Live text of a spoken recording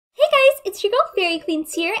it's your girl Fairy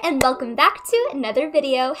Queens here, and welcome back to another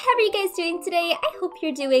video. How are you guys doing today? I hope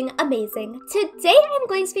you're doing amazing. Today I'm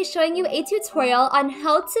going to be showing you a tutorial on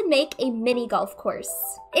how to make a mini golf course.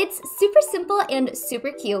 It's super simple and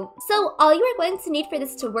super cute. So all you are going to need for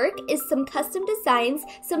this to work is some custom designs,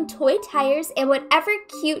 some toy tires, and whatever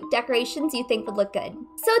cute decorations you think would look good.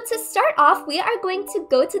 So to start off, we are going to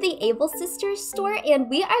go to the Able Sisters store and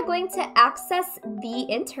we are going to access the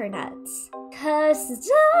internet.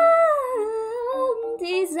 Custom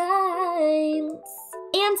designs.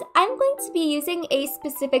 And I'm going to be using a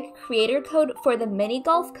specific creator code for the mini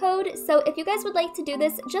golf code, so if you guys would like to do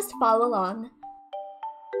this, just follow along.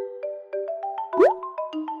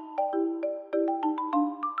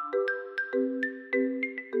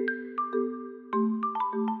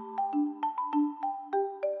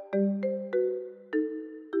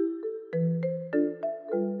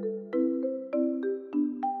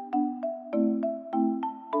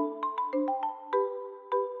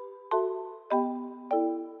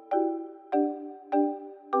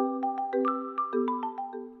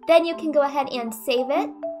 Then you can go ahead and save it.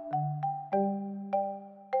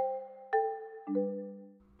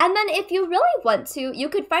 And then if you really want to, you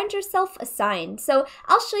could find yourself a sign. So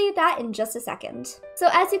I'll show you that in just a second. So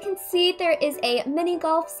as you can see, there is a mini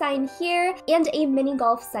golf sign here and a mini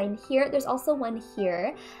golf sign here. There's also one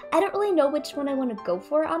here. I don't really know which one I want to go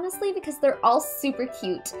for, honestly, because they're all super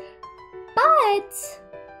cute. But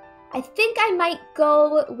I think I might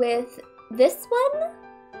go with this one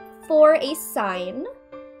for a sign.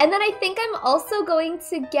 And then I think I'm also going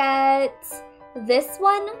to get this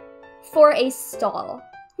one for a stall.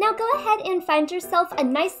 Now go ahead and find yourself a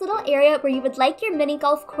nice little area where you would like your mini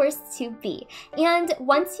golf course to be. And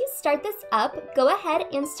once you start this up, go ahead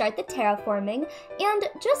and start the terraforming and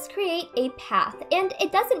just create a path. And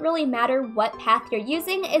it doesn't really matter what path you're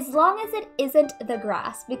using as long as it isn't the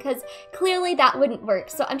grass, because clearly that wouldn't work.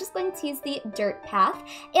 So I'm just going to use the dirt path.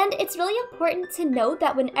 And it's really important to note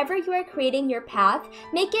that whenever you are creating your path,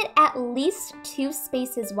 make it at least 2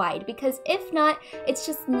 spaces wide, because if not, it's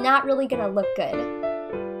just not really gonna look good.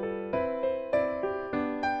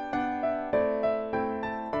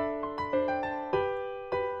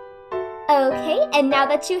 Okay, and now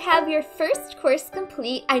that you have your first course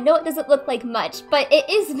complete, I know it doesn't look like much, but it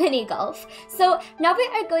is mini golf. So now we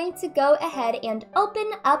are going to go ahead and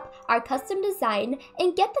open up our custom design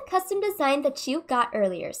and get the custom design that you got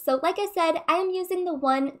earlier. So like I said, I am using the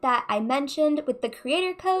one that I mentioned with the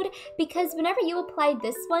creator code because whenever you apply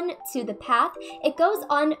this one to the path, it goes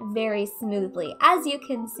on very smoothly, as you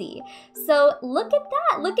can see. So look at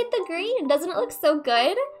that, look at the green, doesn't it look so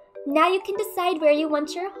good? Now you can decide where you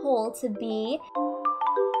want your hole to be.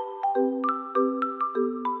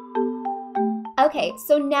 Okay,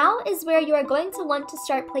 so now is where you are going to want to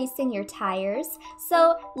start placing your tires.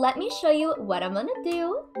 So let me show you what I'm gonna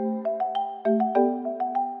do.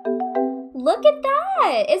 Look at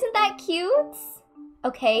that! Isn't that cute?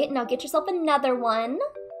 Okay, now get yourself another one.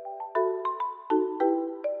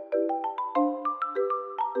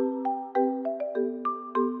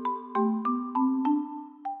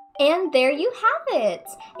 And there you have it!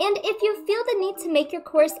 And if you feel the need to make your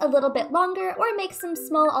course a little bit longer or make some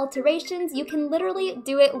small alterations, you can literally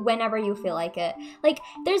do it whenever you feel like it. Like,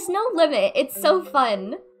 there's no limit, it's so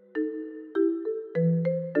fun!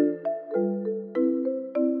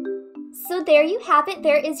 So there you have it,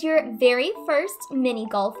 there is your very first mini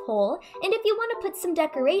golf hole. And if you want to put some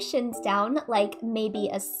decorations down, like maybe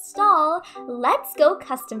a stall, let's go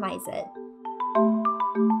customize it.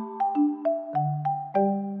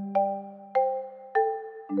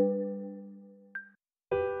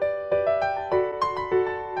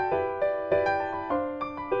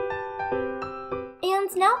 And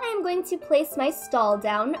now I'm going to place my stall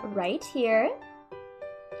down right here.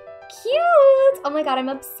 Cute! Oh my god, I'm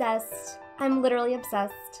obsessed. I'm literally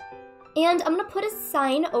obsessed. And I'm gonna put a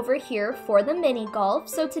sign over here for the mini golf.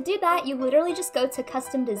 So to do that, you literally just go to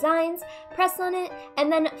custom designs, press on it,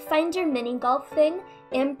 and then find your mini golf thing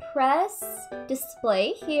and press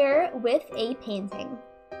display here with a painting.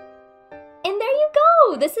 And there you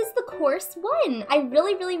go! This is the course one. I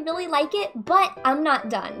really like it, but I'm not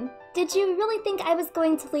done. Did you really think I was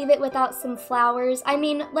going to leave it without some flowers? I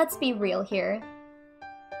mean, let's be real here.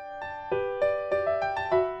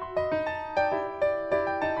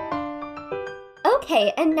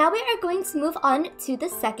 Okay, and now we are going to move on to the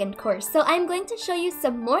second course. So I'm going to show you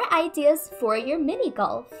some more ideas for your mini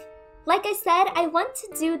golf. Like I said, I want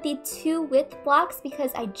to do the 2 width blocks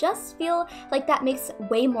because I just feel like that makes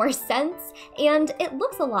way more sense and it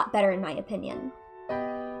looks a lot better in my opinion.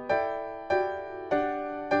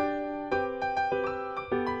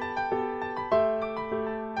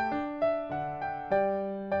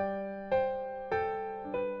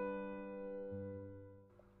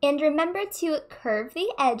 And remember to curve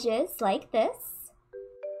the edges like this.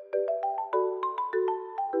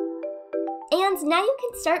 And now you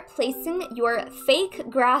can start placing your fake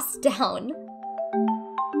grass down.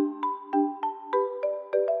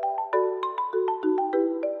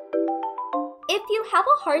 If you have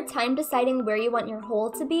a hard time deciding where you want your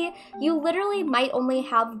hole to be, you literally might only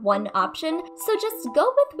have one option, so just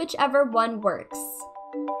go with whichever one works.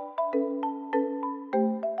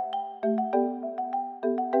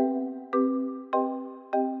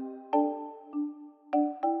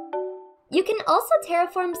 You can also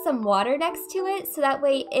terraform some water next to it, so that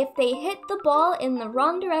way if they hit the ball in the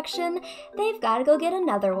wrong direction, they've got to go get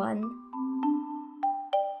another one.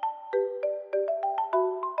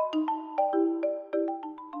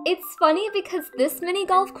 It's funny because this mini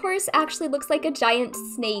golf course actually looks like a giant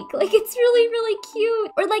snake. Like, it's really, really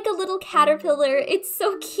cute. Or like a little caterpillar. It's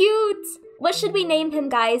so cute. What should we name him,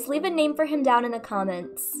 guys? Leave a name for him down in the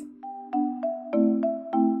comments.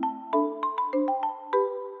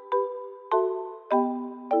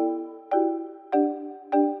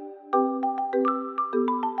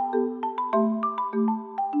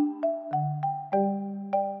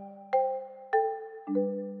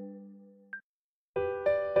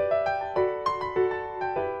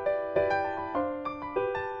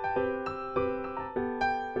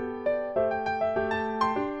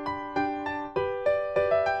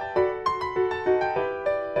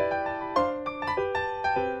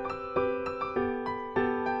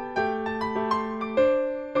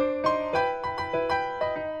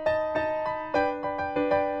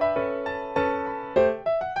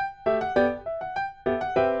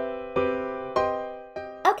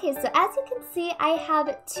 Okay, so as you can see, I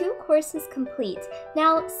have 2 courses complete.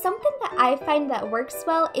 Now, something that I find that works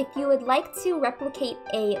well if you would like to replicate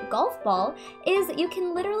a golf ball is you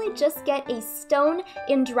can literally just get a stone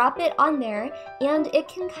and drop it on there, and it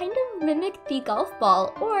can kind of mimic the golf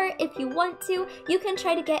ball, or if you want to, you can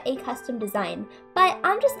try to get a custom design. But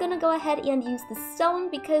I'm just gonna go ahead and use the stone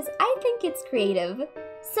because I think it's creative.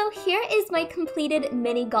 So here is my completed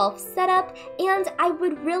mini golf setup, and I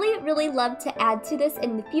would really love to add to this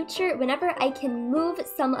in the future whenever I can move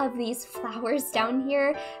some of these flowers down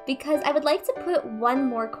here, because I would like to put one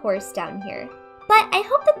more course down here. But I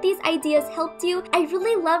hope that these ideas helped you. I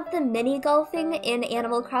really love the mini golfing in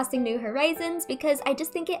Animal Crossing New Horizons because I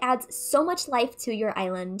just think it adds so much life to your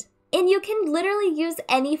island. And you can literally use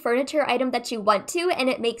any furniture item that you want to, and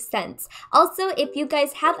it makes sense. Also, if you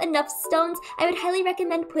guys have enough stones, I would highly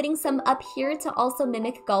recommend putting some up here to also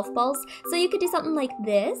mimic golf balls. So you could do something like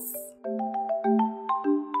this.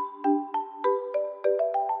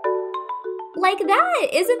 Like that!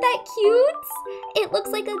 Isn't that cute? It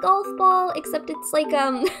looks like a golf ball, except it's like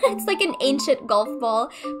it's like an ancient golf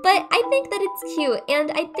ball. But I think that it's cute,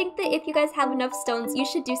 and I think that if you guys have enough stones, you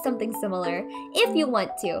should do something similar, if you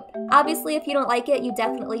want to. Obviously, if you don't like it, you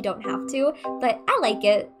definitely don't have to, but I like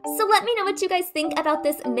it. So let me know what you guys think about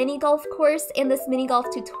this mini golf course and this mini golf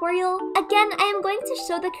tutorial. Again, I am going to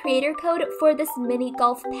show the creator code for this mini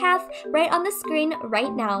golf path right on the screen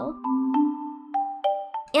right now.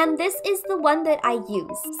 And this is the one that I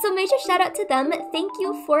use. So major shout out to them. Thank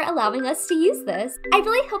you for allowing us to use this. I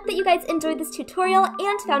really hope that you guys enjoyed this tutorial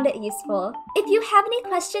and found it useful. If you have any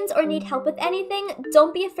questions or need help with anything,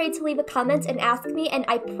 don't be afraid to leave a comment and ask me, and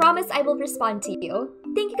I promise I will respond to you.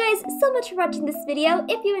 Thank you guys so much for watching this video.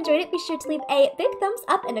 If you enjoyed it, be sure to leave a big thumbs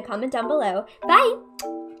up and a comment down below.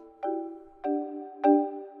 Bye!